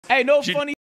Hey, no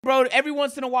funny, bro. Every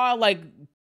once in a while, like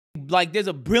there's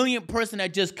a brilliant person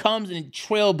that just comes and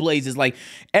trailblazes. Like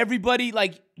everybody,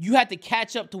 like you had to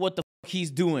catch up to what the fuck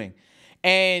he's doing.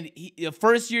 And the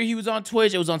first year he was on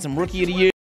Twitch, it was on some Rookie of the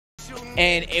Year.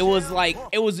 And it was like,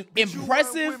 it was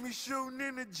impressive.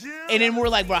 And then we're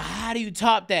like, bro, how do you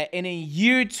top that? And in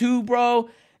year 2, bro,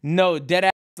 no,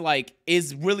 deadass, like,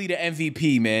 is really the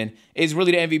MVP, man. Is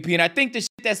really the MVP. And I think the shit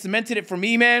that cemented it for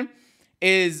me, man,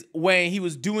 is when he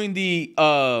was doing the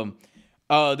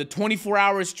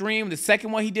 24-hour stream, the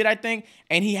second one he did, I think,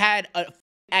 and he had a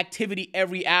activity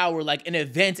every hour, like an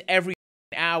event every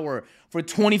hour for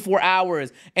 24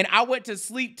 hours. And I went to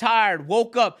sleep tired,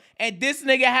 woke up, and this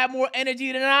nigga had more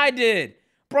energy than I did.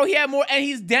 Bro, he had more, and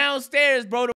he's downstairs,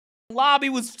 bro. The lobby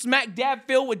was smack dab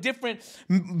filled with different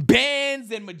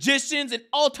bands and magicians and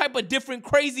all type of different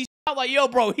crazy shit. I was like, yo,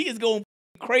 bro, he is going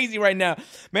crazy right now.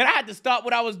 Man, I had to stop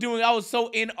what I was doing. I was so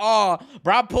in awe.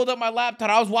 Bro, I pulled up my laptop.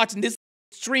 I was watching this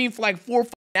stream for like 4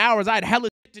 hours. I had hella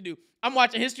shit to do. I'm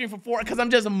watching his stream for 4 because I'm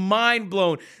just mind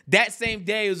blown. That same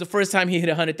day, it was the first time he hit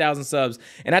 100,000 subs.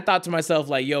 And I thought to myself,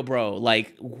 like, yo, bro,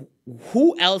 like,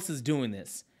 who else is doing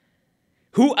this?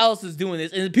 Who else is doing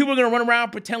this? And people are going to run around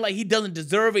and pretend like he doesn't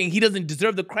deserve it and he doesn't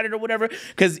deserve the credit or whatever.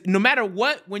 Because no matter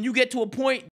what, when you get to a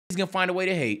point, he's going to find a way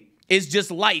to hate. It's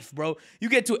just life, bro. You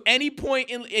get to any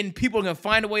point and people are going to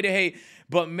find a way to hate.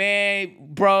 But, man,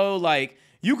 bro, like,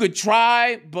 you could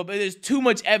try, but there's too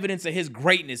much evidence of his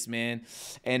greatness, man.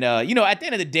 And, you know, at the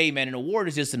end of the day, man, an award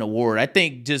is just an award. I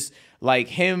think just, like,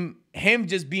 him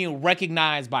just being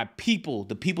recognized by people,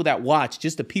 the people that watch,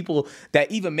 just the people that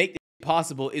even make this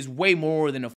possible is way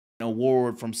more than an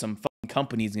award from some fucking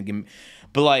companies.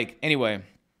 But, like, anyway.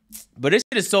 But this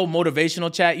shit is so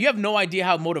motivational, chat. You have no idea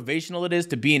how motivational it is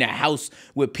to be in a house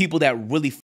with people that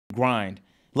really grind.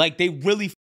 Like, they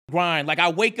really grind. Like,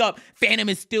 I wake up, Phantom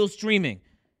is still streaming.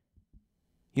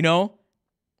 You know?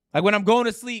 Like, when I'm going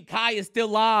to sleep, Kai is still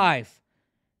live.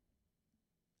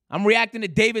 I'm reacting to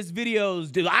David's videos.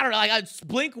 Dude, I don't know. Like, I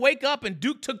blink, wake up, and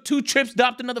Duke took 2 trips,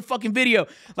 dropped another fucking video.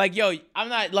 Like, yo, I'm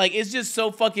not, like, it's just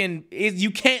so fucking,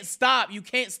 you can't stop. You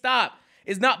can't stop.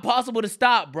 It's not possible to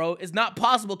stop, bro. It's not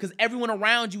possible because everyone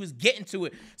around you is getting to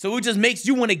it. So it just makes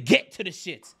you want to get to the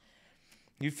shit.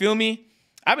 You feel me?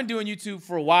 I've been doing YouTube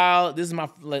for a while. This is my,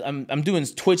 like, I'm doing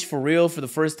Twitch for real for the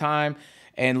first time.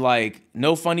 And, like,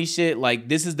 no funny shit, like,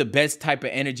 this is the best type of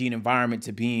energy and environment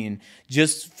to be in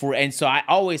just for, and so I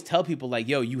always tell people, like,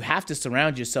 yo, you have to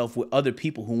surround yourself with other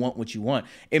people who want what you want.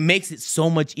 It makes it so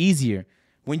much easier.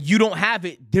 When you don't have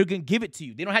it, they're going to give it to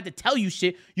you. They don't have to tell you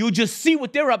shit. You'll just see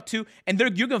what they're up to, and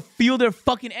you're going to feel their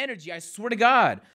fucking energy. I swear to God.